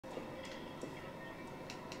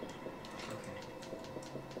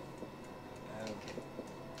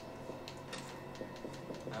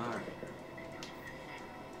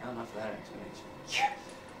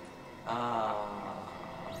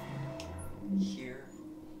here.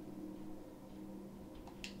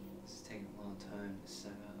 This is taking a long time to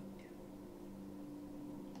set up.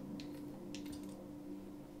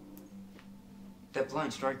 That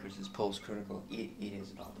blind strikers is pulse critical. It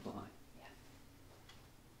is about the blind. Yeah.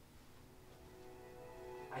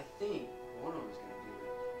 I think one of them is going to do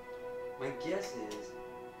it. My guess is...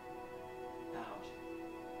 Ouch.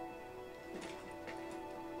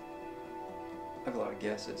 I have a lot of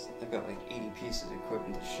guesses. I've got like 80 pieces of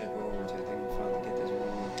equipment to ship over to. I think I can finally get this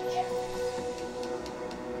rolling.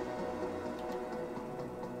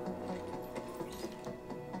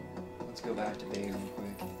 Let's go back to Bay real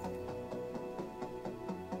quick.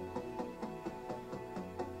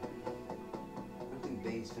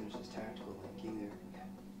 Bay's finished his tactical link either.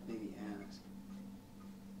 Maybe has.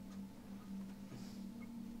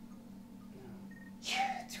 No.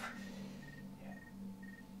 Yeah.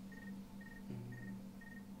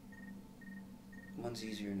 One's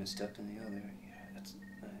easier in a step than the other. Yeah, that's.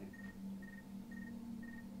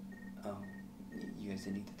 Oh, you guys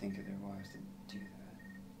didn't need to think of their wives to do that.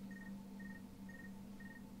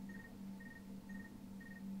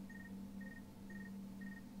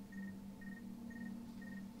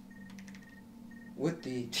 With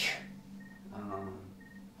the,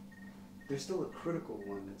 there's still a critical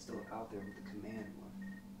one that's still out there with the command one.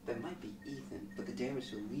 That might be Ethan, but the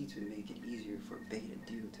damage to leads would make it easier for Bay to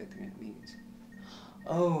do to their enemies.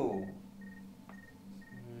 Oh!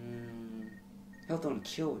 Health on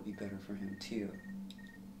kill would be better for him too.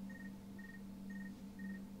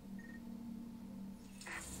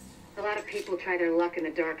 A lot of people try their luck in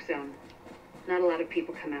the dark zone. Not a lot of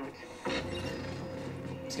people come out.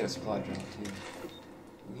 It's got a supply drop too.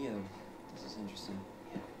 Yeah, this is interesting.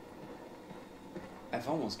 I've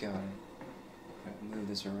almost got it. Gotta move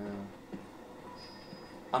this around.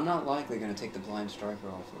 I'm not likely gonna take the blind striker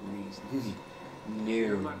off for a reason.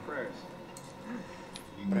 No. My prayers.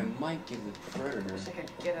 But I might give the predator. I wish I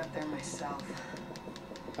could get up there myself.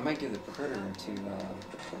 I might give the predator to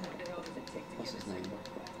what's his name?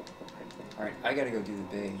 Alright, I gotta go do the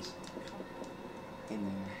base. In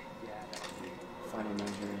there. Final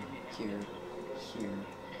measure here, here.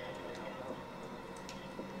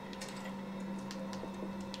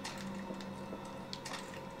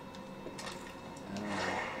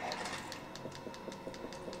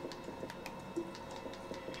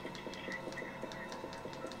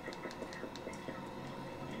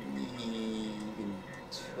 You can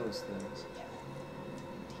toast those.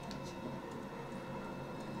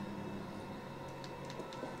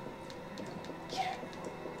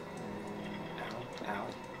 Ow.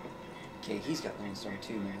 Okay, he's got Lone Star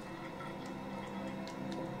too now.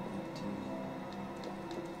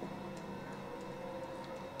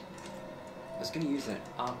 I was gonna use that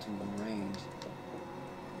optimal range.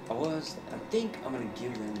 I think I'm gonna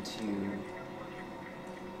give them to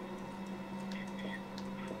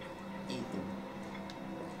Ethan.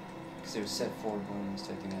 Because there's set 4 bonus, I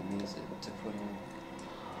think that means it to put on.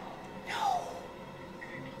 No!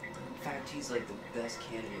 In fact, he's like the best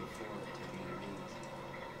candidate for it.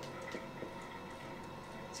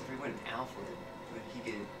 So if we went Alpha, he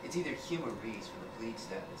could, it's either him or Reese for the bleed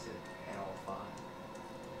status at all 5.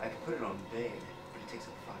 I could put it on Bay, but it takes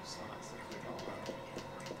up 5 slots to put it all out.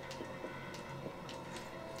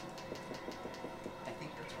 I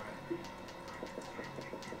think that's right.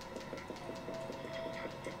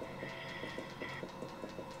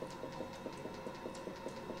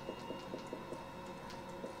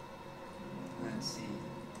 Let's see.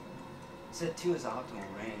 Set 2 is optimal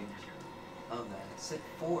range of that. Set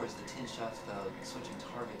 4 is the 10 shots without switching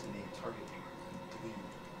target to make target bleed.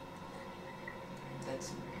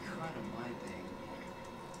 That's kind of my thing.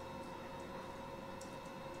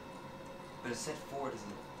 But a set 4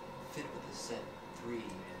 doesn't fit with the set 3,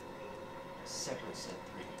 separate set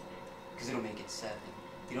 3. Because it'll make it 7.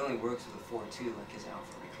 It only works with a 4-2 like his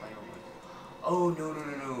Alpha Reclaimer one. Oh,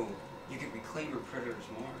 no. You can reclaim your Predator's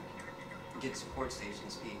mark. Get support station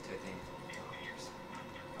speed to, I think,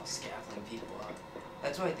 I'll scaffolding people up.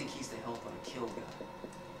 That's why I think he's the help on a kill guy.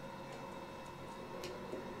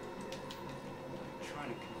 I'm trying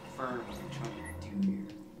to confirm what I'm trying to do here.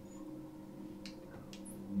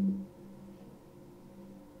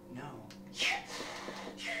 No.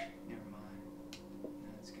 Never mind.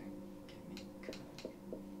 That's gonna get me cut.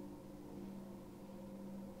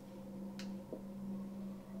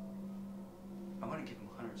 I want to give him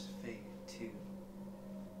Hunter's Faith too.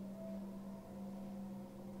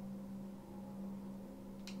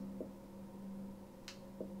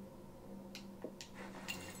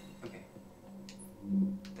 Okay.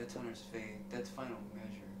 That's Hunter's Faith. That's final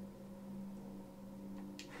measure.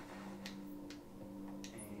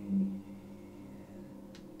 And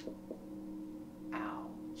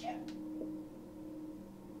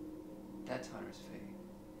Hunter's Fate.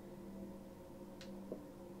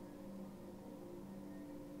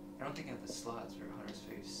 I don't think I have the slots for Hunter's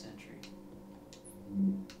Fate Sentry.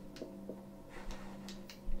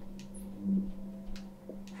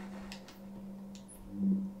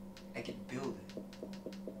 I could build it.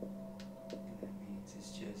 And that means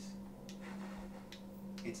it's just...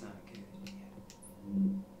 it's not good.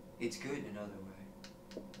 It's good in another way.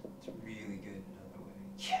 It's really good in another way.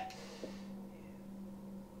 Yeah.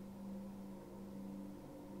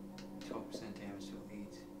 12% damage to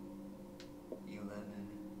elite. 11.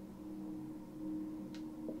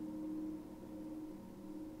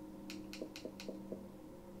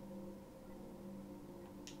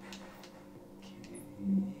 Okay.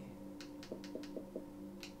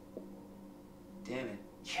 Damn it.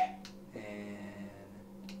 Yeah. And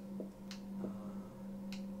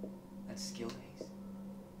that's skill haste.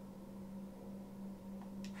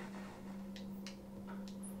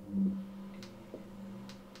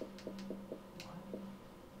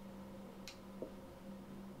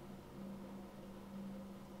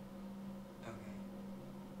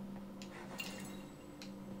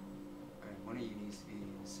 One of you needs to be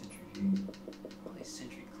in Centrifuge. All these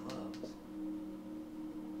Sentry clubs.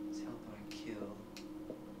 It's health on kill.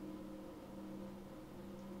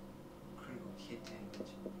 Critical hit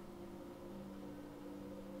damage.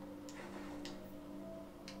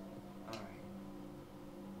 Alright.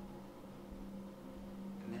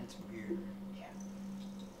 And that's weird. Yeah.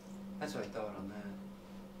 That's what I thought on that.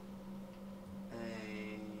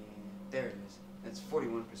 There it is. That's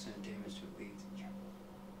 41% damage to elite.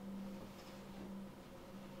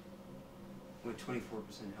 With 24%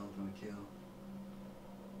 health on kill.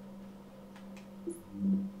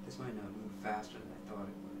 This might not move faster than I thought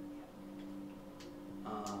it would.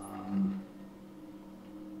 I'm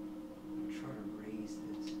gonna try to raise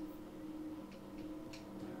this.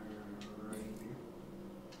 Right here.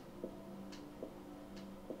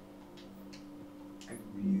 I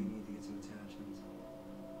really need to get some attachments.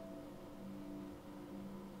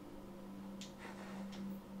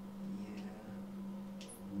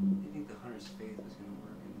 I think the Hunter's Faith was going to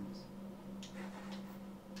work in this.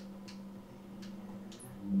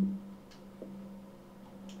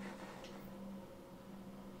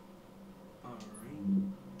 Alright.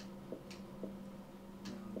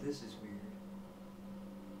 Now this is weird.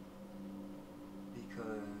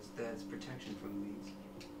 Because that's protection from leads.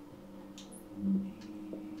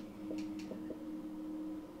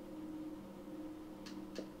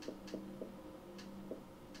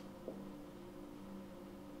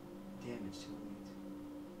 Damage to elite.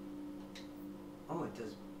 Oh, it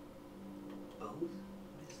does both?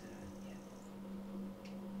 What is that? Yeah.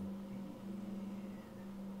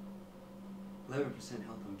 11%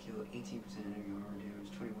 health on kill, 18% enemy armor damage,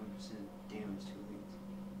 21% damage to elite.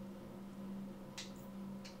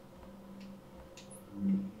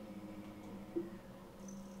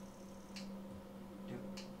 Yep.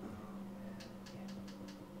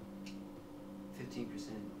 15%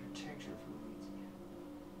 protection from elite.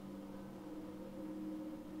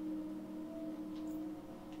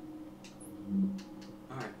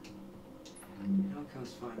 Alright. Now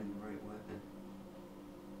comes finding the right weapon.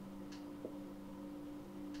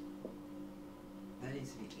 That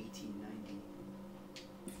needs to be 1890.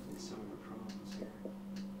 There's some of the problems here.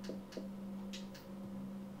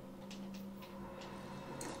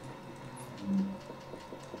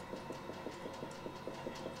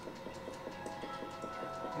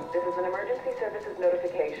 This is an emergency services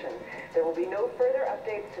notification. There will be no further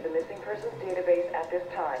updates to the missing persons database at this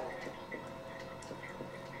time.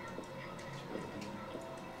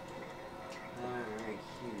 Alright,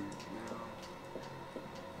 here. Now.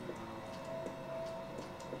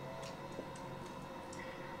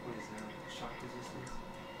 What is that? Shock resistance?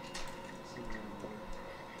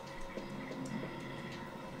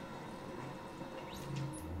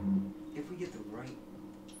 If we get the right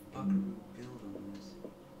buckaroo build on this.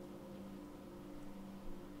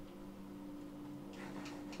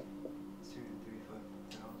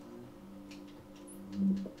 Come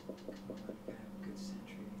on, gotta have a good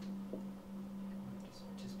sentry.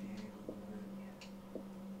 Just behave a little bit. Yeah.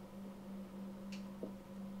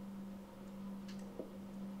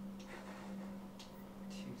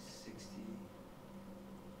 260.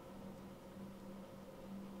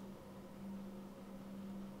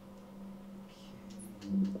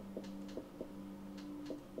 Okay.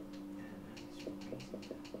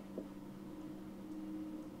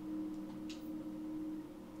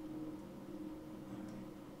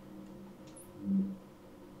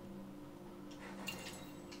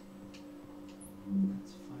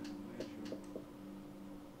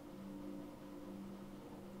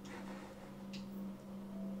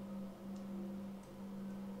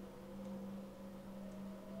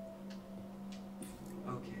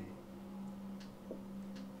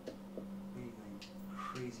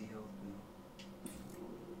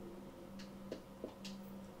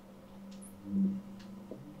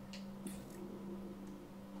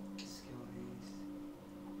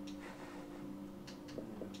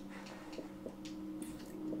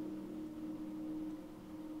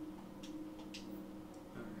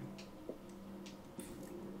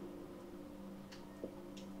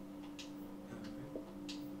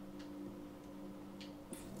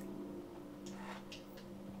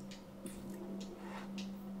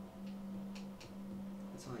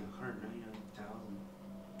 199,000.